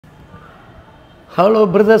Hello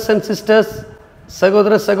brothers and sisters,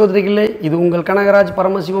 Sagodra Sagodrigile, இது உங்கள் Kanagaraj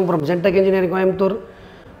Paramasivam from Gentech Engineering Coimbatore.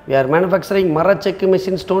 We are manufacturing Marachekku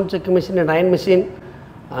machine, stone check machine and iron machine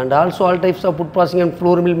and also all types of wood processing and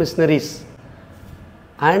floor mill machineries.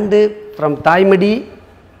 And from Thaimadi,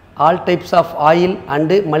 all types of oil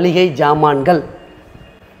and மளிகை ஜாமான்கள்.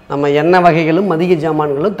 நம்ம எண்ணெய் வகைகளும் மளிகை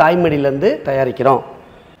ஜாமான்களும் தாய்மடியிலிருந்து தயாரிக்கிறோம்.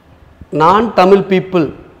 நான் Tamil people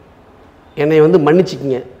என்னை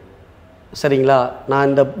மன்னிச்சுக்கிங்க சரிங்களா. நான்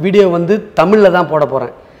இந்த வீடியோ தமிழில் தான் போட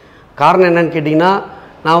போகிறேன். காரணம் என்னன்னு கேட்டிங்கன்னா,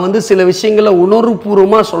 நான் சில விஷயங்களை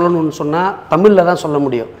உணர்வுபூர்வமாக சொல்லணும்னு சொன்னால் தமிழில் தான் சொல்ல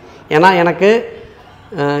முடியும். ஏன்னா எனக்கு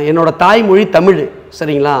என்னோடய தாய்மொழி தமிழ்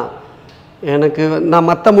சரிங்களா. எனக்கு நான்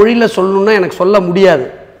மற்ற மொழியில் சொல்லணுன்னா எனக்கு சொல்ல முடியாது.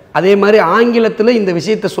 அதே மாதிரி ஆங்கிலத்தில் இந்த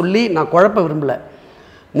விஷயத்தை சொல்லி நான் குழப்ப விரும்பலை.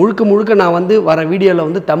 முழுக்க முழுக்க நான் வர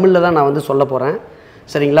வீடியோவில் தமிழில் தான் நான் சொல்ல போகிறேன்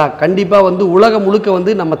சரிங்களா. கண்டிப்பாக உலகம்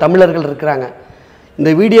முழுக்க நம்ம தமிழர்கள் இருக்கிறாங்க.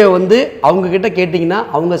 இந்த வீடியோ அவங்கக்கிட்ட கேட்டிங்கன்னா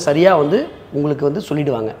அவங்க சரியாக உங்களுக்கு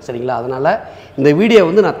சொல்லிடுவாங்க சரிங்களா. அதனால் இந்த வீடியோ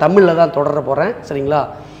நான் தமிழில் தான் தொடர போகிறேன் சரிங்களா.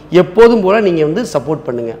 எப்போதும் போல் நீங்கள் சப்போர்ட்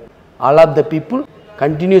பண்ணுங்கள். All of the people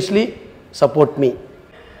continuously support me.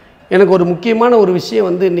 எனக்கு ஒரு முக்கியமான ஒரு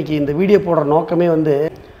விஷயம் இன்றைக்கி இந்த வீடியோ போடுற நோக்கமே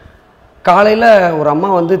காலையில் ஒரு அம்மா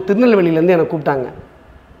திருநெல்வேலியிலேருந்து என்னை கூப்பிட்டாங்க.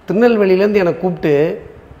 திருநெல்வேலியிலேருந்து என்னை கூப்பிட்டு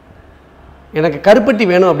எனக்கு கருப்பட்டி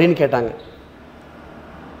வேணும் அப்படின்னு கேட்டாங்க.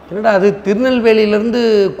 என்னடா அது திருநெல்வேலியிலேருந்து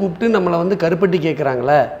கூப்பிட்டு நம்மளை கருப்பட்டி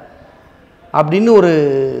கேட்குறாங்களே அப்படின்னு ஒரு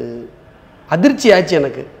அதிர்ச்சி ஆச்சு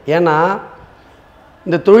எனக்கு. ஏன்னா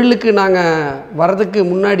இந்த தொழிலுக்கு நாங்கள் வர்றதுக்கு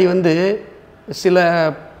முன்னாடி சில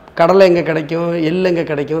கடலை எங்கே கிடைக்கும், எள் எங்கே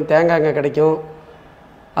கிடைக்கும், தேங்காய் எங்கே கிடைக்கும்,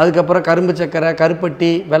 அதுக்கப்புறம் கரும்பு சக்கரை,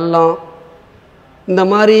 கருப்பட்டி, வெல்லம், இந்த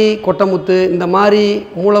மாதிரி கொட்டைமுத்து, இந்த மாதிரி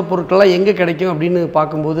மூலப்பொருட்கள்லாம் எங்கே கிடைக்கும் அப்படின்னு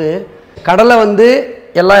பார்க்கும்போது கடலை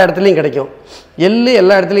எல்லா இடத்துலையும் கிடைக்கும், எள்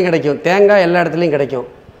எல்லா இடத்துலையும் கிடைக்கும், தேங்காய் எல்லா இடத்துலையும் கிடைக்கும்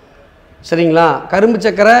சரிங்களா. கரும்பு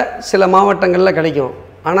சக்கரை சில மாவட்டங்களில் கிடைக்கும்.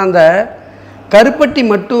 ஆனால் அந்த கருப்பட்டி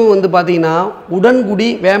மட்டும் பார்த்திங்கன்னா உடன்குடி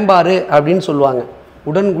வேம்பாறு அப்படின்னு சொல்லுவாங்க.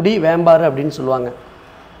 உடன்குடி வேம்பாறு அப்படின்னு சொல்லுவாங்க.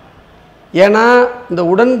 ஏன்னா இந்த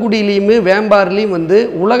உடன்குடியிலையுமே வேம்பாறுலேயும்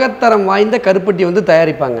உலகத்தரம் வாய்ந்த கருப்பட்டி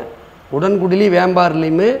தயாரிப்பாங்க. உடன்குடியிலையும்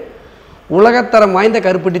வேம்பாறுலேயுமே உலகத்தரம் வாய்ந்த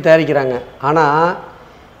கருப்பட்டி தயாரிக்கிறாங்க. ஆனால்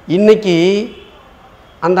இன்றைக்கி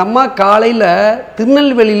அந்த அம்மா காலையில்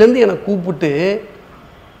திருநெல்வேலியிலேருந்து என்னை கூப்பிட்டு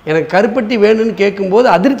எனக்கு கருப்பட்டி வேணும்னு கேட்கும்போது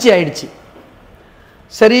அதிர்ச்சி ஆயிடுச்சு.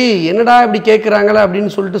 சரி என்னடா இப்படி கேட்குறாங்களே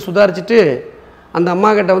அப்படின்னு சொல்லிட்டு சுதாரிச்சுட்டு அந்த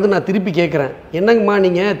அம்மா கிட்ட நான் திருப்பி கேட்குறேன். என்னங்கம்மா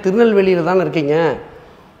நீங்கள் திருநெல்வேலியில் தானே இருக்கீங்க,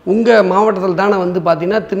 உங்கள் மாவட்டத்தில் தானே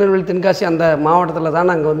பார்த்தீங்கன்னா திருநெல்வேலி, தென்காசி அந்த மாவட்டத்தில்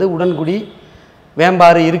தானே அங்கே உடன்குடி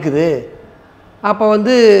வேம்பாறு இருக்குது, அப்போ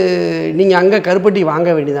நீங்கள் அங்கே கருப்பட்டி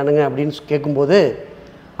வாங்க வேண்டியதானுங்க அப்படின்னு கேட்கும்போது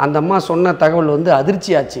அந்த அம்மா சொன்ன தகவல்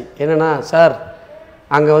அதிர்ச்சி ஆச்சு. என்னென்னா, சார்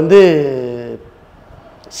அங்கே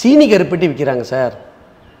சீனி கருப்பட்டி விற்கிறாங்க சார்.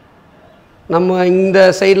 நம்ம இந்த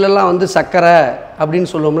சைட்லலாம் சர்க்கரை அப்படின்னு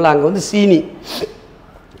சொல்லுவோம்ல, அங்கே சீனி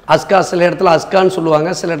அஸ்கா, சில இடத்துல அஸ்கான்னு சொல்லுவாங்க,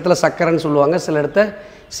 சில இடத்துல சர்க்கரைன்னு சொல்லுவாங்க, சில இடத்துல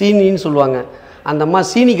சீனின்னு சொல்லுவாங்க. அந்த அம்மா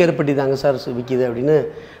சீனி கருப்பட்டி தாங்க சார் விற்கிது அப்படின்னு.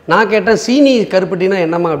 நான் கேட்டேன், சீனி கருப்பட்டினா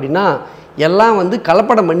என்னம்மா அப்படின்னா, எல்லாம்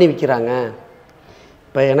கலப்படம் பண்ணி விற்கிறாங்க.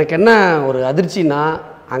 இப்போ எனக்கு என்ன ஒரு அதிர்ச்சின்னா,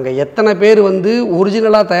 அங்கே எத்தனை பேர்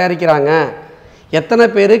ஒரிஜினலாக தயாரிக்கிறாங்க, எத்தனை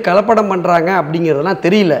பேர் கலப்படம் பண்ணுறாங்க அப்படிங்கிறதெல்லாம்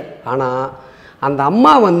தெரியல. ஆனால் அந்த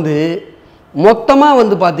அம்மா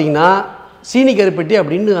மொத்தமாக பார்த்திங்கன்னா சீனி கருப்பட்டி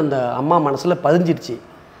அப்படின்னு அந்த அம்மா மனசில் பதிஞ்சிருச்சு.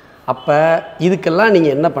 அப்போ இதுக்கெல்லாம்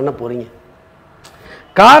நீங்கள் என்ன பண்ண போகிறீங்க?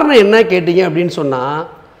 காரணம் என்ன கேட்டீங்க அப்படின்னு சொன்னால்,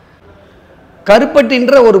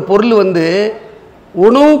 கருப்பட்டின்ற ஒரு பொருள்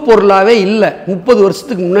உணவுப் பொருளாகவே இல்லை 30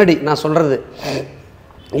 வருஷத்துக்கு முன்னாடி. நான் சொல்கிறது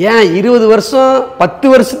ஏன் 20 வருஷம் 10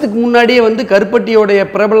 வருஷத்துக்கு முன்னாடியே கருப்பட்டியோடைய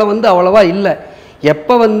பிரபலம் அவ்வளவா இல்லை.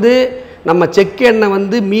 எப்போ நம்ம செக்கு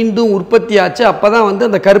எண்ணெய் மீண்டும் உற்பத்தி ஆச்சு, அப்போ தான்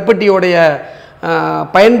அந்த கருப்பட்டியோடைய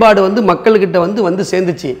பயன்பாடு மக்கள்கிட்ட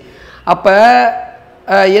சேர்ந்துச்சு. அப்போ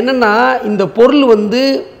என்னென்னா, இந்த பொருள்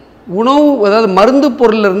உணவு, அதாவது மருந்து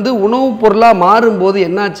பொருளிலிருந்து உணவுப் பொருளாக மாறும்போது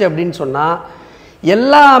என்னாச்சு அப்படின்னு சொன்னால்,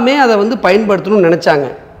 எல்லாமே அதை பயன்படுத்தணும்னு நினச்சாங்க.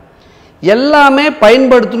 எல்லாமே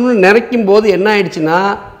பயன்படுத்தணும்னு நினைக்கும் போது என்ன ஆயிடுச்சுன்னா,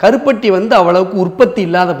 கருப்பட்டி அவ்வளவுக்கு உற்பத்தி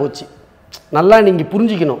இல்லாத போச்சு. நல்லா நீங்கள்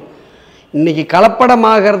புரிஞ்சுக்கணும். இன்றைக்கி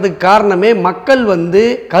கலப்படமாகிறதுக்கு காரணமே மக்கள்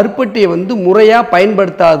கருப்பட்டியை முறையாக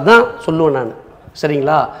பயன்படுத்தாது தான் சொல்லுவேன் நான்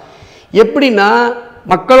சரிங்களா. எப்படின்னா,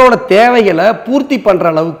 மக்களோட தேவைகளை பூர்த்தி பண்ணுற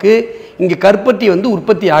அளவுக்கு இங்கே கருப்பட்டி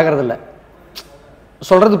உற்பத்தி ஆகிறதில்ல.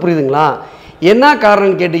 சொல்கிறது புரியுதுங்களா? என்ன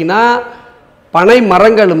காரணம்னு கேட்டிங்கன்னா, பனை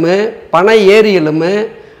மரங்களும் பனை ஏரிகளும்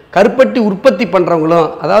கருப்பட்டி உற்பத்தி பண்ணுறவங்களும்,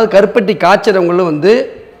 அதாவது கருப்பட்டி காய்ச்சறவங்களும்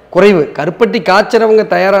குறைவு. கருப்பட்டி காய்ச்சறவங்க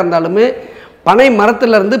தயாராக இருந்தாலுமே பனை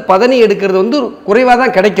மரத்துலேருந்து பதனி எடுக்கிறது குறைவாக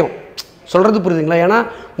தான் கிடைக்கும். சொல்கிறது புரியுதுங்களா? ஏன்னா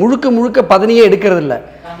முழுக்க முழுக்க பதனியே எடுக்கிறது இல்லை,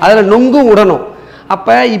 அதில் நொங்கும் உடணும்.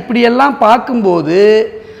 அப்போ இப்படியெல்லாம் பார்க்கும்போது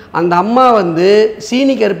அந்த அம்மா வந்து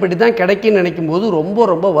சீனி கருப்பட்டி தான் கிடைக்குன்னு நினைக்கும் போது ரொம்ப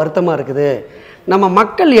ரொம்ப வருத்தமாக இருக்குது. நம்ம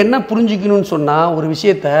மக்கள் என்ன புரிஞ்சுக்கணும்னு சொன்னால், ஒரு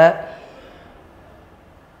விஷயத்த,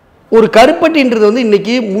 ஒரு கருப்பட்டின்றது வந்து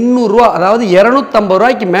இன்றைக்கி 300 ரூபா, அதாவது 250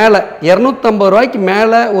 ரூபாய்க்கு மேலே, 250 ரூபாய்க்கு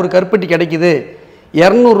மேலே ஒரு கருப்பட்டி கிடைக்குது,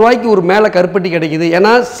 200 ரூபாய்க்கு ஒரு மேலே கருப்பட்டி கிடைக்குது.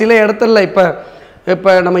 ஏன்னா சில இடத்துல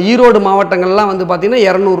இப்போ நம்ம ஈரோடு மாவட்டங்கள்லாம் வந்து பார்த்திங்கன்னா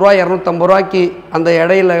 200 ரூபா 250 ரூபாய்க்கு அந்த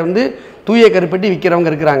இடையில வந்து தூய கருப்பட்டி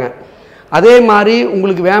விற்கிறவங்க இருக்கிறாங்க. அதே மாதிரி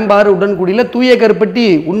உங்களுக்கு வேம்பாறு உடன்குடியில் தூய கருப்பட்டி,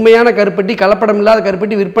 உண்மையான கருப்பட்டி, கலப்படம் இல்லாத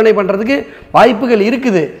கருப்பட்டி விற்பனை பண்ணுறதுக்கு வாய்ப்புகள்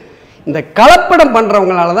இருக்குது. இந்த கலப்படம்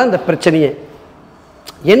பண்ணுறவங்களால தான் இந்த பிரச்சனையே.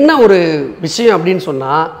 என்ன ஒரு விஷயம் அப்படின்னு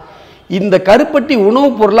சொன்னால், இந்த கருப்பட்டி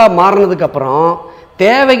உணவுப் பொருளாக மாறினதுக்கப்புறம்,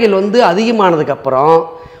 தேவைகள் வந்து அதிகமானதுக்கப்புறம்,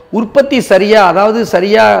 உற்பத்தி சரியாக, அதாவது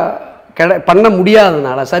சரியாக பண்ண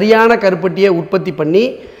முடியாததுனால சரியான கருப்பட்டியை உற்பத்தி பண்ணி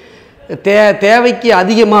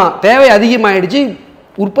தேவை அதிகமாகிடுச்சு,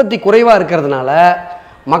 உற்பத்தி குறைவாக இருக்கிறதுனால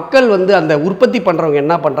மக்கள் வந்து அந்த உற்பத்தி பண்ணுறவங்க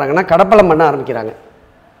என்ன பண்ணுறாங்கன்னா கலப்படம் பண்ண ஆரம்பிக்கிறாங்க,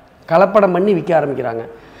 கலப்படம் பண்ணி விற்க ஆரம்பிக்கிறாங்க.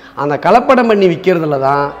 அந்த கலப்படம் பண்ணி விற்கிறதுல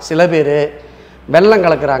தான் சில பேர் வெல்லம்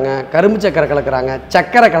கலக்கிறாங்க, கரும்பு சக்கரை கலக்கிறாங்க,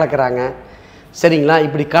 சக்கரை கலக்கிறாங்க. சரிங்களா?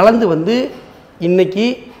 இப்படி கலந்து வந்து இன்றைக்கி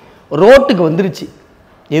ரோட்டுக்கு வந்துருச்சு.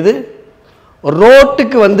 எது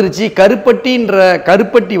ரோட்டுக்கு வந்துருச்சு?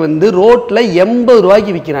 கருப்பட்டி வந்து ரோட்டில் 80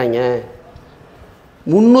 ரூபாய்க்கு விற்கிறாங்க.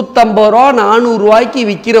 350 ரூபா 400 ரூபாய்க்கு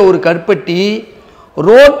விற்கிற ஒரு கருப்பட்டி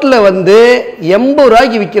ரோட்டில் வந்து 80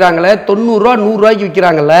 ரூபாய்க்கு விற்கிறாங்களே, 90 ரூபா 100 ரூபாய்க்கு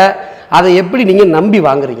விற்கிறாங்கள, அதை எப்படி நீங்கள் நம்பி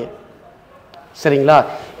வாங்குறீங்க? சரிங்களா?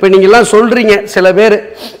 இப்போ நீங்கள்லாம் சொல்கிறீங்க, சில பேர்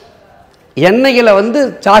எண்ணெய்களை வந்து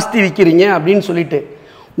ஜாஸ்தி விற்கிறீங்க அப்படின்னு சொல்லிட்டு,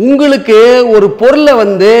 உங்களுக்கு ஒரு பொருளை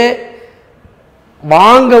வந்து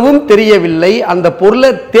வாங்கவும் தெரியவில்லை, அந்த பொருளை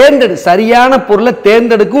சரியான பொருளை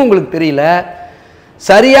தேர்ந்தெடுக்கவும் உங்களுக்கு தெரியல,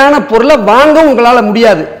 சரியான பொருளை வாங்கவும் உங்களால்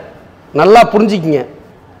முடியாது. நல்லா புரிஞ்சுக்கிங்க.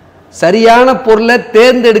 சரியான பொருளை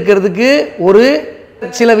தேர்ந்தெடுக்கிறதுக்கு ஒரு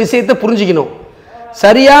சில விஷயத்தை புரிஞ்சுக்கணும்.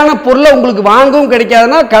 சரியான பொருளை உங்களுக்கு வாங்கவும்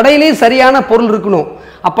கிடைக்காதுன்னா கடையிலேயும் சரியான பொருள் இருக்கணும்.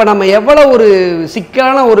 அப்போ நம்ம எவ்வளோ ஒரு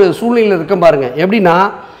சிக்கலான ஒரு சூழ்நிலையில் இருக்கோம் பாருங்க. எப்படின்னா,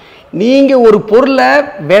 நீங்கள் ஒரு பொருளை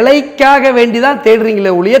விலைக்காக வேண்டி தான்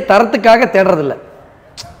தேடுறீங்களே ஒழிய தரத்துக்காக தேடுறதில்ல.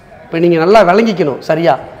 இப்போ நீங்கள் நல்லா விளங்கிக்கணும்.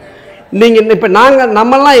 சரியா? நீங்கள் இப்போ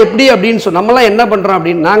நம்மெல்லாம் எப்படி அப்படின்னு நம்மலாம் என்ன பண்ணுறோம்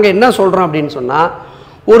அப்படின்னு, நாங்கள் என்ன சொல்கிறோம் அப்படின்னு சொன்னால்,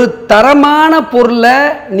 ஒரு தரமான பொருளை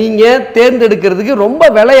நீங்கள் தேர்ந்தெடுக்கிறதுக்கு ரொம்ப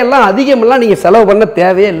விலையெல்லாம் அதிகமெல்லாம் நீங்கள் செலவு பண்ண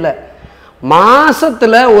தேவையே இல்லை.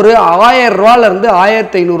 மாதத்தில் ஒரு 1000 ரூபாலேருந்து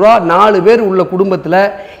 1500 ரூபா 4 பேர் உள்ள குடும்பத்தில்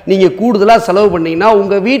நீங்கள் கூடுதலாக செலவு பண்ணிங்கன்னா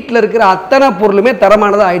உங்கள் வீட்டில் இருக்கிற அத்தனை பொருளுமே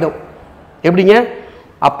தரமானதாக ஆகிடும். எப்படிங்க?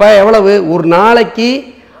 அப்போ எவ்வளவு? ஒரு நாளைக்கு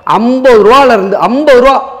 50 ரூபாலேருந்து 50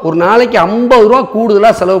 ரூபா, ஒரு நாளைக்கு 50 ரூபா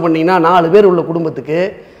கூடுதலாக செலவு பண்ணிங்கன்னா 4 பேர் உள்ள குடும்பத்துக்கு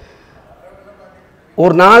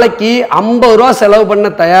ஒரு நாளைக்கு 50 ரூபா செலவு பண்ண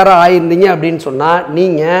தயாராக ஆயிருந்தீங்க அப்படின்னு சொன்னால்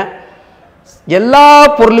நீங்கள் எல்லா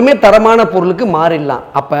பொருளுமே தரமான பொருளுக்கு மாறிடலாம்.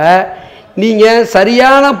 அப்போ நீங்கள்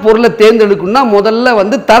சரியான பொருளை தேர்ந்தெடுக்கணும்னா முதல்ல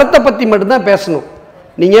வந்து தரத்தை பற்றி மட்டும்தான் பேசணும்,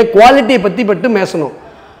 நீங்கள் குவாலிட்டியை பற்றி மட்டும் பேசணும்.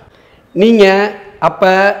 நீங்கள்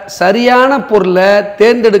அப்போ சரியான பொருளை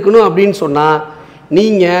தேர்ந்தெடுக்கணும் அப்படின்னு சொன்னால்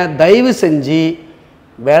நீங்கள் தயவு செஞ்சு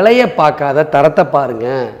விலையை பார்க்காத தரத்தை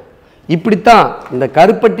பாருங்கள். இப்படித்தான் இந்த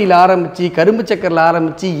கருப்பட்டியில் ஆரம்பித்து, கரும்பு சக்கரில்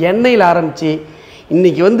ஆரம்பித்து, எண்ணெயில் ஆரம்பித்து,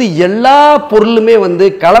 இன்றைக்கி வந்து எல்லா பொருளுமே வந்து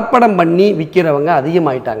கலப்படம் பண்ணி விற்கிறவங்க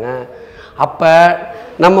அதிகமாயிட்டாங்க. அப்போ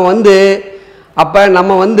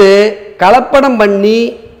நம்ம வந்து கலப்படம் பண்ணி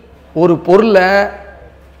ஒரு பொருளை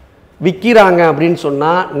விற்கிறாங்க அப்படின்னு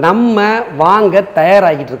சொன்னால் நம்ம வாங்க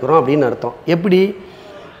தயாராகிட்டு இருக்கிறோம் அப்படின்னு அர்த்தம். எப்படி?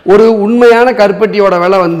 ஒரு உண்மையான கருப்பட்டியோட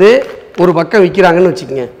விலை வந்து ஒரு பக்கம் விற்கிறாங்கன்னு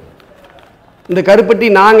வச்சுக்கோங்க. இந்த கருப்பட்டி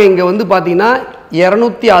நாங்கள் இங்கே வந்து பார்த்திங்கன்னா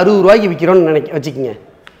 260 ரூபாய்க்கு விற்கிறோன்னு வச்சுக்கோங்க.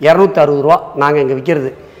 260 ரூபா நாங்கள் இங்கே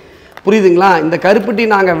விற்கிறது. புரியுதுங்களா? இந்த கருப்பட்டி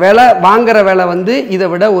நாங்கள் வாங்குகிற விலை வந்து இதை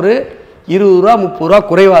விட ஒரு 20 ரூபா 30 ரூபா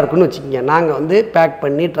குறைவாக இருக்குன்னு வச்சுக்கோங்க. நாங்கள் வந்து பேக்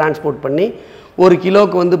பண்ணி டிரான்ஸ்போர்ட் பண்ணி ஒரு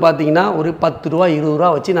கிலோவுக்கு வந்து பார்த்திங்கன்னா ஒரு 10 ரூபா 20 ரூபா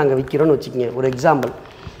வச்சு நாங்கள் விற்கிறோன்னு வச்சுக்கோங்க. ஒரு எக்ஸாம்பிள்.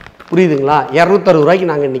 புரியுதுங்களா? 260 ரூபாய்க்கு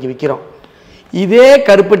நாங்கள் இன்றைக்கி விற்கிறோம். இதே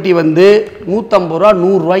கருப்பட்டி வந்து 150 ரூபா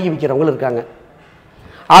 100 ரூபாய்க்கு விற்கிறவங்களும் இருக்காங்க.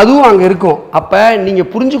 அதுவும் அங்கே இருக்கும். அப்போ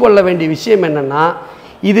நீங்கள் புரிஞ்சு கொள்ள வேண்டிய விஷயம் என்னென்னா,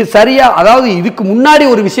 இது சரியாக, அதாவது இதுக்கு முன்னாடி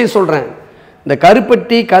ஒரு விஷயம் சொல்கிறேன். இந்த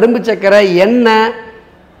கருப்பட்டி, கரும்பு சக்கரை, எண்ணெய்,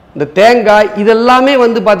 இந்த தேங்காய் இதெல்லாமே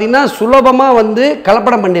வந்து பார்த்திங்கன்னா சுலபமாக வந்து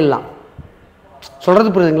கலப்படம் பண்ணிடலாம். சொல்கிறது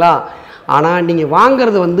புரியுதுங்களா? ஆனால் நீங்கள்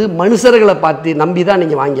வாங்கிறது வந்து மனுஷர்களை பார்த்து நம்பி தான்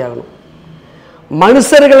நீங்கள் வாங்கி ஆகணும்.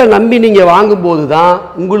 மனுஷர்களை நம்பி நீங்கள் வாங்கும்போது தான்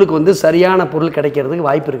உங்களுக்கு வந்து சரியான பொருள் கிடைக்கிறதுக்கு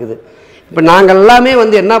வாய்ப்பு இருக்குது. இப்போ நாங்கள் எல்லாமே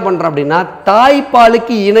வந்து என்ன பண்ணுறோம் அப்படின்னா,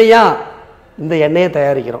 தாய்ப்பாலுக்கு இணையாக இந்த எண்ணெயை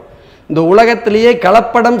தயாரிக்கிறோம். இந்த உலகத்திலேயே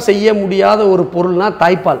கலப்படம் செய்ய முடியாத ஒரு பொருள்னா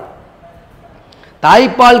தாய்ப்பால்.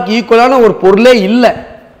 தாய்ப்பாலுக்கு ஈக்குவலான ஒரு பொருளே இல்லை,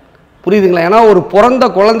 புரியுதுங்களா? ஏன்னா ஒரு பிறந்த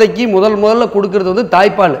குழந்தைக்கு முதல்ல கொடுக்கறது வந்து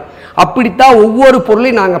தாய்ப்பால். அப்படித்தான் ஒவ்வொரு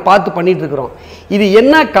பொருளையும் நாங்கள் பார்த்து பண்ணிட்டு இருக்கிறோம். இது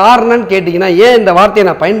என்ன காரணம்னு கேட்டிங்கன்னா, ஏன் இந்த வார்த்தையை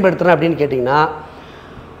நான் பயன்படுத்துகிறேன் அப்படின்னு கேட்டிங்கன்னா,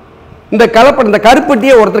 இந்த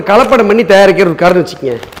கருப்பட்டியை ஒருத்தர் கலப்படம் பண்ணி தயாரிக்கிற ஒரு காரணம்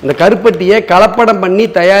வச்சுக்கோங்க. இந்த கருப்பட்டியை கலப்படம் பண்ணி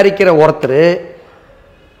தயாரிக்கிற ஒருத்தர்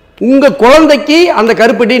உங்கள் குழந்தைக்கு அந்த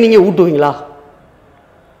கருப்பட்டியை நீங்கள் ஊட்டுவீங்களா?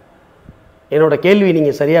 என்னோட கேள்வி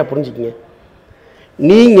நீங்கள் சரியாக புரிஞ்சுக்கிங்க.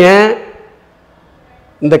 நீங்கள்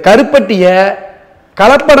இந்த கருப்பட்டியை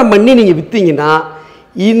கலப்படம் பண்ணி நீங்கள் விற்றீங்கன்னா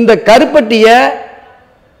இந்த கருப்பட்டியை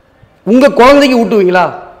உங்கள் குழந்தைக்கு ஊட்டுவீங்களா?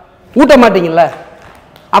 ஊட்ட மாட்டீங்கல்ல.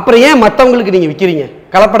 அப்புறம் ஏன் மற்றவங்களுக்கு நீங்கள் விற்கிறீங்க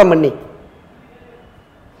கலப்படம் பண்ணி?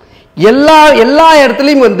 எல்லா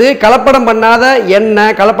இடத்துலையும் வந்து கலப்படம் பண்ணாத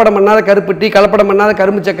எண்ணெய், கலப்படம் பண்ணாத கருப்பட்டி, கலப்படம் பண்ணாத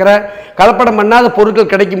கரும்பு சக்கரை, கலப்படம் பண்ணாத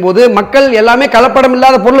பொருட்கள் கிடைக்கும் போது மக்கள் எல்லாமே கலப்படம்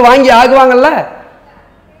இல்லாத பொருள் வாங்கி ஆகுவாங்கல்ல.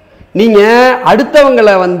 நீங்கள்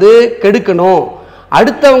அடுத்தவங்களை வந்து கெடுக்கணும்,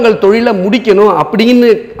 அடுத்தவங்கள் தொழிலை முடிக்கணும்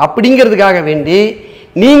அப்படிங்கிறதுக்காக வேண்டி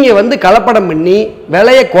நீங்கள் வந்து கலப்படம் பண்ணி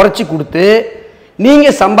விலையை குறைச்சி கொடுத்து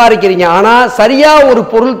நீங்கள் சம்பாதிக்கிறீங்க. ஆனால் சரியாக ஒரு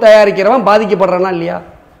பொருள் தயாரிக்கிறவன் பாதிக்கப்படுறானா இல்லையா?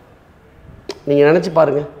 நீங்கள் நினச்சி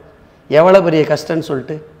பாருங்கள் எவ்வளோ பெரிய கஷ்டம்னு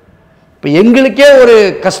சொல்லிட்டு. இப்போ எங்களுக்கே ஒரு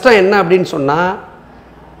கஷ்டம் என்ன அப்படின்னு சொன்னால்,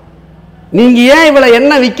 நீங்கள் ஏன் இவ்வளோ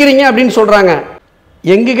எண்ணெய் விற்கிறீங்க அப்படின்னு சொல்கிறாங்க.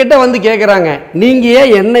 எங்ககிட்ட வந்து கேட்குறாங்க, நீங்கள்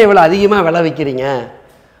ஏன் எண்ணெய் இவ்வளோ அதிகமாக விலை விற்கிறீங்க?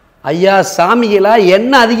 ஐயா சாமிகளா,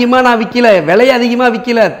 எண்ணெய் அதிகமாக நான் விற்கல, விலையை அதிகமாக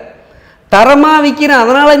விற்கல, தரமாக விற்கிறேன்,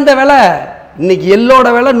 அதனால் இந்த விலை. இன்னைக்கு எள்ளோட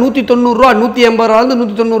விலை 190 ரூபா, 180 ரூபாலேருந்து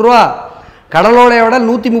 190 ரூபா, கடலோடைய விட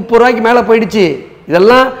 130 ரூபாய்க்கு மேலே போயிடுச்சு.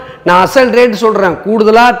 இதெல்லாம் நான் அசல் ரேட்டு சொல்கிறேன்.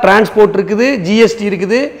 கூடுதலாக டிரான்ஸ்போர்ட் இருக்குது, ஜிஎஸ்டி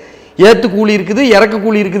இருக்குது, ஏற்று கூலி இருக்குது, இறக்கு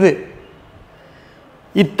கூலி இருக்குது,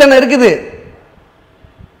 இத்தனை இருக்குது.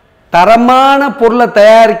 தரமான பொருளை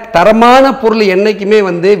தரமான பொருள் என்றைக்குமே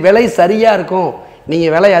வந்து விலை சரியாக இருக்கும்.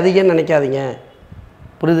 நீங்கள் விலை அதிகம்னு நினைக்காதீங்க,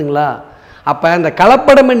 புரியுதுங்களா? அப்போ இந்த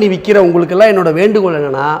கலப்படம் பண்ணி விற்கிற உங்களுக்கெல்லாம் என்னோடய வேண்டுகோள்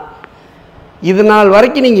என்னென்னா, இது நாள்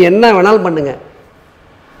வரைக்கும் நீங்கள் என்ன வேணாலும் பண்ணுங்கள்,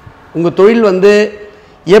 உங்கள் தொழில் வந்து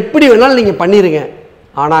எப்படி வேணாலும் நீங்கள் பண்ணிடுங்க.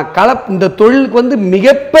 ஆனால் இந்த தொழிலுக்கு வந்து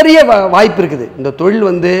மிகப்பெரிய வாய்ப்பு இருக்குது. இந்த தொழில்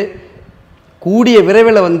வந்து கூடிய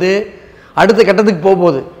விரைவில் வந்து அடுத்த கட்டத்துக்கு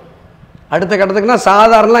போகுது. அடுத்த கட்டத்துக்குனா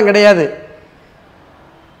சாதாரணலாம் கிடையாது,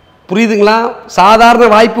 புரியுதுங்களா? சாதாரண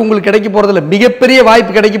வாய்ப்பு உங்களுக்கு கிடைக்க போகிறதில்ல, மிகப்பெரிய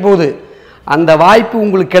வாய்ப்பு கிடைக்க போகுது. அந்த வாய்ப்பு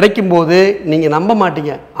உங்களுக்கு கிடைக்கும்போது நீங்கள் நம்ப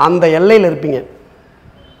மாட்டீங்க, அந்த எல்லையில் இருப்பீங்க.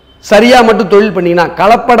 சரியாக மட்டும் தொழில் பண்ணிங்கன்னா,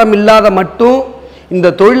 கலப்படம் இல்லாத மட்டும்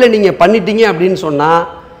இந்த தொழிலை நீங்கள் பண்ணிட்டீங்க அப்படின்னு சொன்னால்,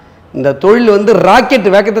 இந்த தொழில் வந்து ராக்கெட்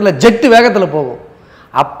வேகத்தில், ஜெட்டு வேகத்தில் போகும்.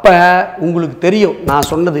 அப்போ உங்களுக்கு தெரியும் நான்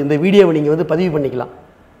சொன்னது. இந்த வீடியோவை நீங்கள் வந்து பதிவு பண்ணிக்கலாம்,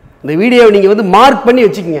 இந்த வீடியோவை நீங்கள் வந்து மார்க் பண்ணி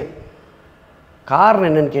வச்சுக்கோங்க. காரணம்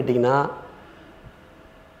என்னன்னு கேட்டிங்கன்னா,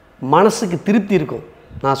 மனசுக்கு திருப்தி இருக்கும்.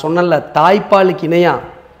 நான் சொன்னல தாய்ப்பாலுக்கு இணையாக.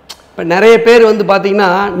 இப்போ நிறைய பேர் வந்து பார்த்திங்கன்னா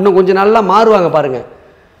இன்னும் கொஞ்சம் நல்லா மாறுவாங்க பாருங்கள்,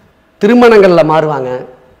 திருமணங்களில் மாறுவாங்க,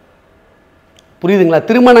 புரியுதுங்களா?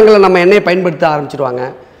 திருமணங்களில் நம்ம எண்ணெயை பயன்படுத்த ஆரம்பிச்சிடுவாங்க.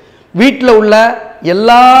 வீட்டில் உள்ள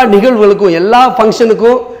எல்லா நிகழ்வுகளுக்கும், எல்லா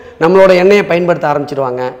ஃபங்க்ஷனுக்கும் நம்மளோட எண்ணெயை பயன்படுத்த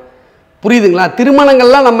ஆரம்பிச்சிடுவாங்க, புரியுதுங்களா?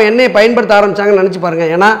 திருமணங்கள்லாம் நம்ம எண்ணெயை பயன்படுத்த ஆரம்பித்தாங்கன்னு நினச்சி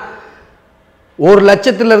பாருங்கள். ஏன்னா 1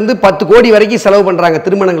 லட்சத்துலேருந்து 10 கோடி வரைக்கும் செலவு பண்ணுறாங்க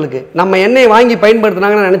திருமணங்களுக்கு. நம்ம எண்ணெயை வாங்கி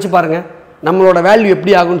பயன்படுத்தினாங்கன்னு நினச்சி பாருங்கள் நம்மளோட வேல்யூ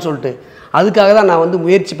எப்படி ஆகும்னு சொல்லிட்டு. அதுக்காக தான் நான் வந்து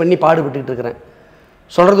முயற்சி பண்ணி பாடுபட்டுக்கிட்டு இருக்கிறேன்.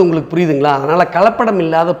 சொல்கிறது உங்களுக்கு புரியுதுங்களா? அதனால் கலப்படம்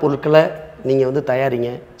இல்லாத பொருட்களை நீங்கள் வந்து தயாரிங்க,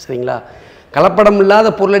 சரிங்களா? கலப்படம் இல்லாத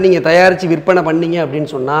பொருளை நீங்கள் தயாரித்து விற்பனை பண்ணீங்க அப்படின்னு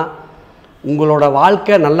சொன்னால் உங்களோட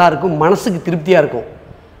வாழ்க்கை நல்லாயிருக்கும், மனசுக்கு திருப்தியாக இருக்கும்.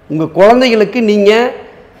 உங்கள் குழந்தைகளுக்கு நீங்கள்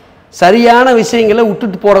சரியான விஷயங்களை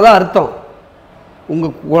விட்டுட்டு போகிறதா அர்த்தம்.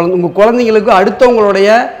 உங்கள் குழந்தைங்களுக்கு அடுத்தவங்களுடைய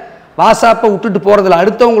வாசாப்பை விட்டுட்டு போகிறதில்ல,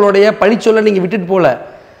 அடுத்தவங்களுடைய பழிச்சொல்லை நீங்கள் விட்டுட்டு போகல,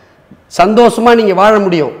 சந்தோஷமாக நீங்கள் வாழ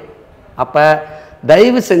முடியும். அப்போ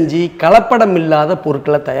தயவு செஞ்சு கலப்படம் இல்லாத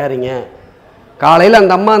பொருட்களை தயாரிங்க. காலையில்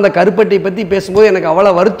அந்த அம்மா அந்த கருப்பட்டியை பற்றி பேசும்போது எனக்கு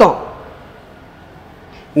அவ்வளோ வருத்தம்.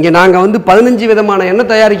 இங்கே நாங்கள் வந்து 15 விதமான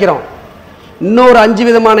எண்ணெய் தயாரிக்கிறோம், இன்னொரு 5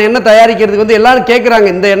 விதமான எண்ணெய் தயாரிக்கிறதுக்கு வந்து எல்லோரும் கேட்குறாங்க,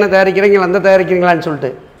 இந்த எண்ணெய் தயாரிக்கிறீங்களா அந்த தயாரிக்கிறீங்களான்னு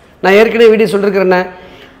சொல்லிட்டு. நான் ஏற்கனவே வீடியோ சொல்லியிருக்கிறேன்னே,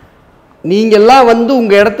 நீங்கள்லாம் வந்து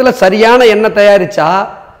உங்கள் இடத்துல சரியான எண்ணெய் தயாரித்தா,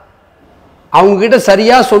 அவங்கக்கிட்ட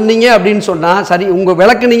சரியாக சொன்னீங்க அப்படின்னு சொன்னால், சரி உங்கள்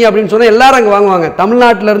விளக்குனீங்க அப்படின்னு சொன்னால் எல்லோரும் அங்கே வாங்குவாங்க.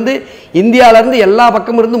 தமிழ்நாட்டிலேருந்து, இந்தியாவிலேருந்து, எல்லா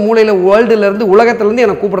பக்கமும் இருந்து, மூலையில், வேர்ல்டுலேருந்து, உலகத்துலேருந்து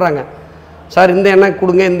என்னை கூப்பிட்றாங்க. சார் இந்த எண்ணெய்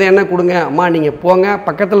கொடுங்க, இந்த எண்ணெய் கொடுங்க. அம்மா நீங்கள் போங்க,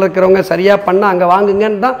 பக்கத்தில் இருக்கிறவங்க சரியாக பண்ணால் அங்கே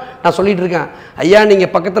வாங்குங்கன்னு தான் நான் சொல்லிகிட்டு இருக்கேன். ஐயா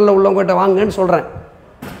நீங்கள் பக்கத்தில் உள்ளவங்ககிட்ட வாங்குங்கன்னு சொல்கிறேன்.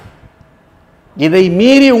 இதை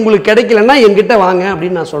மீறி உங்களுக்கு கிடைக்கலன்னா என்கிட்ட வாங்க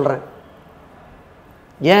அப்படின்னு நான் சொல்கிறேன்.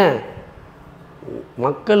 ஏன்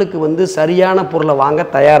மக்களுக்கு வந்து சரியான பொருளை வாங்க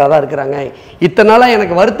தயாராக தான் இருக்கிறாங்க. இத்தனை நாளாக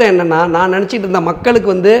எனக்கு வருத்தம் என்னென்னா, நான் நினச்சிட்டு இருந்த மக்களுக்கு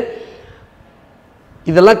வந்து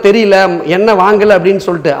இதெல்லாம் தெரியல, என்ன வாங்கலை அப்படின்னு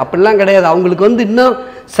சொல்லிட்டு. அப்படிலாம் கிடையாது. அவங்களுக்கு வந்து இன்னும்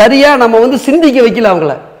சரியாக நம்ம வந்து சிந்திக்க வைக்கல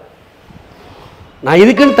அவங்கள. நான்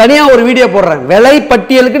இதுக்குன்னு தனியாக ஒரு வீடியோ போடுறேன், விலை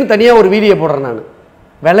பட்டியலுக்குன்னு தனியாக ஒரு வீடியோ போடுறேன். நான்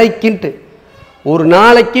விலைக்குன்ட்டு ஒரு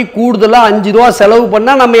நாளைக்கு கூடுதலாக 5 ரூபா செலவு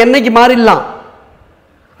பண்ணால் நம்ம என்னைக்கு மாறிடலாம்.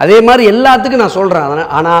 அதே மாதிரி எல்லாத்துக்கும் நான் சொல்கிறேன்.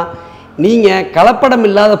 அதனால் ஆனால் நீங்கள் கலப்படம்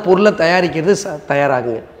இல்லாத பொருளை தயாரிக்கிறது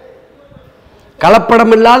தயாராகுங்க.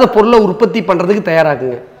 கலப்படம் இல்லாத பொருளை உற்பத்தி பண்ணுறதுக்கு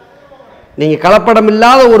தயாராகுங்க. நீங்கள் கலப்படம்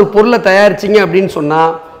இல்லாத ஒரு பொருளை தயாரிச்சிங்க அப்படின்னு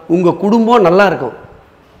சொன்னால் உங்கள் குடும்பம் நல்லா இருக்கும்,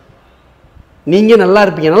 நீங்கள் நல்லா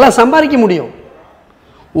இருப்பீங்க, நல்லா சம்பாதிக்க முடியும்.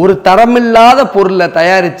 ஒரு தரமில்லாத பொருளை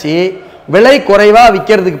தயாரித்து விலை குறைவாக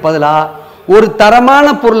விற்கிறதுக்கு பதிலாக ஒரு தரமான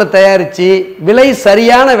பொருளை தயாரித்து விலை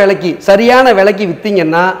சரியான விலைக்கு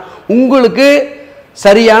விற்றீங்கன்னா உங்களுக்கு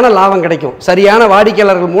சரியான லாபம் கிடைக்கும். சரியான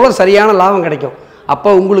வாடிக்கையாளர்கள் மூலம் சரியான லாபம் கிடைக்கும். அப்போ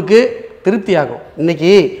உங்களுக்கு திருப்தி ஆகும்.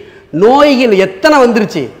 இன்னைக்கு நோய்கள் எத்தனை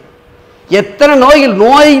வந்துருச்சு, எத்தனை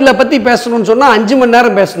நோய்களை பற்றி பேசணும்னு சொன்னால் 5 மணி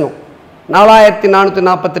நேரம் பேசணும்.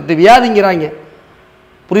 4448 வியாதிங்கிறாங்க.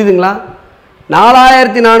 புரியுதுங்களா?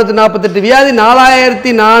 4448 வியாதி,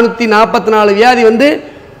 4444 வியாதி வந்து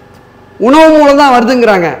உணவு மூலம் தான்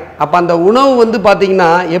வருதுங்கிறாங்க. அப்போ அந்த உணவு வந்து பார்த்தீங்கன்னா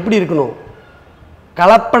எப்படி இருக்கணும்?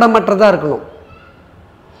 கலப்படமற்றதாக இருக்கணும்.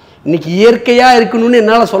 இன்னைக்கு இயற்கையாக இருக்கணும்னு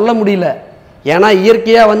என்னால் சொல்ல முடியல. ஏன்னா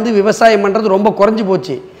இயற்கையாக வந்து விவசாயம் பண்ணுறது ரொம்ப குறைஞ்சி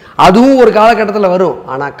போச்சு. அதுவும் ஒரு காலகட்டத்தில் வரும்.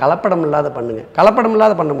 ஆனால் கலப்படம் இல்லாத பண்ணுங்க. கலப்படம்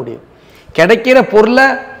இல்லாத பண்ண முடியும். கிடைக்கிற பொருளை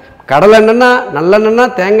கடலெண்ணெய்னா, நல்லெண்ணெய்னா,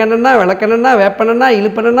 தேங்காய் விளக்கெண்ணெய்னா, வேப்பெண்ணெய்னா,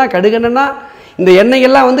 இழுப்பெண்ணெய்னா, கடுகெண்ணெய்னா, இந்த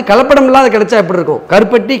எண்ணெய்கள்லாம் வந்து கலப்படம் இல்லாத கிடைச்சா எப்படி இருக்கும்?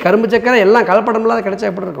 கருப்பட்டி, கரும்பு சக்கரை எல்லாம் கலப்படம் இல்லாத கிடைச்சா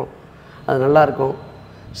எப்படி இருக்கும்? அது நல்லாயிருக்கும்.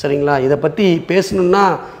 சரிங்களா? இதை பற்றி பேசணுன்னா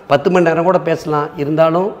 10 மணி நேரம் கூட பேசலாம்.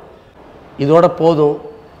 இருந்தாலும் இதோட போதும்.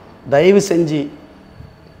 தயவு செஞ்சு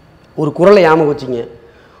ஒரு குறளை ஞாபகம் வச்சுங்க.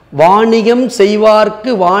 வாணிகம் செய்வார்க்கு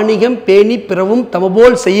வாணிகம் பேணி பிறவும்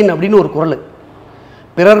தமபோல் செய்யின் அப்படின்னு ஒரு குறள்.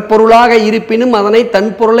 பிறர் பொருளாக இருப்பினும் அதனை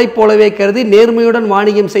தன் பொருளை போலவே கருதி நேர்மையுடன்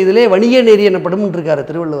வாணிகம் செய்தலே வணிக நெறி எனப்படும் இருக்காரு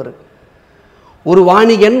திருவள்ளுவர். ஒரு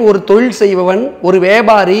வாணிகன், ஒரு தொழில் செய்பவன், ஒரு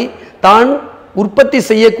வியாபாரி தான் உற்பத்தி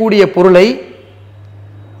செய்யக்கூடிய பொருளை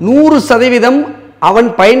 100% அவன்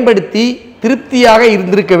பயன்படுத்தி திருப்தியாக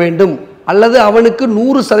இருந்திருக்க வேண்டும், அல்லது அவனுக்கு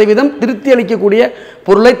 100% திருப்தி அளிக்கக்கூடிய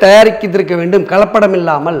பொருளை தயாரித்திருக்க வேண்டும், கலப்படம்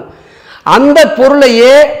இல்லாமல். அந்த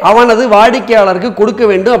பொருளையே அவனது வாடிக்கையாளருக்கு கொடுக்க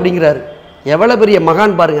வேண்டும் அப்படிங்கிறாரு. எவ்வளோ பெரிய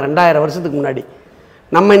மகான் பாருங்கள். 2000 வருஷத்துக்கு முன்னாடி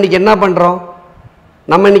நம்ம இன்றைக்கி என்ன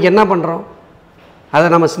பண்ணுறோம்? அதை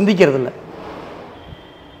நம்ம சிந்திக்கிறது இல்லை.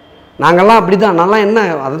 நாங்கள்லாம் அப்படி தான். நான்லாம் என்ன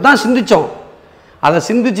அதை தான் சிந்தித்தோம். அதை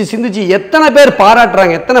சிந்திச்சு எத்தனை பேர்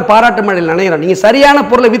பாராட்டுறாங்க, எத்தனை பாராட்டு மழையில் நினைக்கிறோம். நீங்கள் சரியான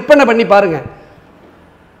பொருளை விற்பனை பண்ணி பாருங்கள்.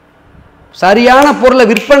 சரியான பொருளை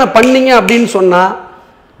விற்பனை பண்ணீங்க அப்படின்னு சொன்னால்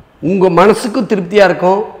உங்கள் மனசுக்கும் திருப்தியாக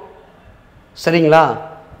இருக்கும். சரிங்களா?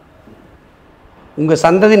 உங்கள்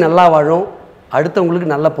சந்ததி நல்லா வாழும்.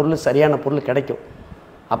 அடுத்தவங்களுக்கு நல்ல பொருள், சரியான பொருள் கிடைக்கும்.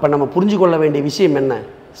 அப்போ நம்ம புரிஞ்சு கொள்ள வேண்டிய விஷயம் என்ன?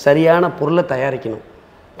 சரியான பொருளை தயாரிக்கணும்,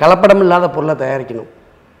 கலப்படம் இல்லாத பொருளை தயாரிக்கணும்.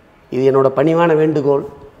 இது என்னோட பணிவான வேண்டுகோள்.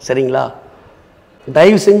 சரிங்களா?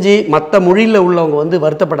 தயவு செஞ்சு மற்ற மொழியில் உள்ளவங்க வந்து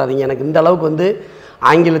வருத்தப்படாதீங்க. எனக்கு இந்த அளவுக்கு வந்து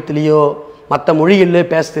ஆங்கிலத்திலேயோ மற்ற மொழிகளிலே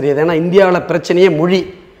பேச தெரியாது. ஏன்னா இந்தியாவில் பிரச்சனையே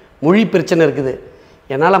மொழி பிரச்சனை இருக்குது.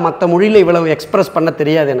 என்னால் மற்ற மொழியில் இவ்வளவு எக்ஸ்ப்ரெஸ் பண்ண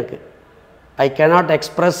தெரியாது எனக்கு. I cannot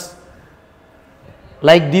express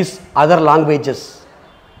like these other languages.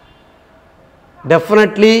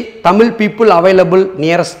 Definitely Tamil people available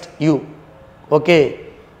nearest you. Okay,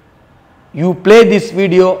 you play this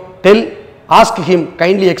video, ask him,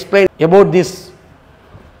 kindly explain about this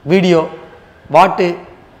video, what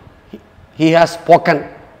he has spoken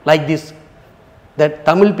like this, that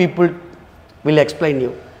Tamil people will explain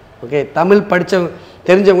you. Okay, Tamil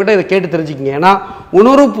தெரிஞ்சவங்ககிட்ட இதை கேட்டு தெரிஞ்சுக்கிங்க. ஏன்னா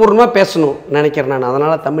உணர்வுபூர்வமாக பேசணும் நினைக்கிறேன் நான்.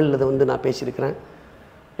 அதனால் தமிழ் இதை வந்து நான் பேசியிருக்கிறேன்.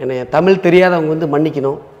 என்னை தமிழ் தெரியாதவங்க வந்து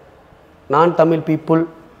மன்னிக்கணும். நான் Tamil people,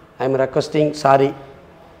 I am requesting, sorry,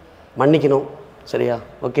 மன்னிக்கணும். சரியா?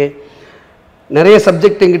 ஓகே. நிறைய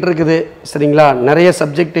சப்ஜெக்ட் எங்கிட்ட இருக்குது. சரிங்களா? நிறைய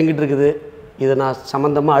சப்ஜெக்ட் எங்கிட்ட இருக்குது. இதை நான்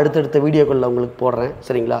சம்மந்தமாக அடுத்தடுத்த வீடியோக்களில் உங்களுக்கு போடுறேன்.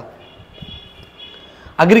 சரிங்களா?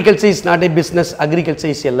 Agriculture is not a business,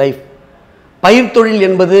 agriculture is a life. பயிர் தொழில்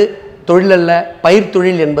என்பது தொழில் அல்ல, பயிர்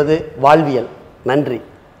தொழில் என்பது வாழ்வியல். நன்றி.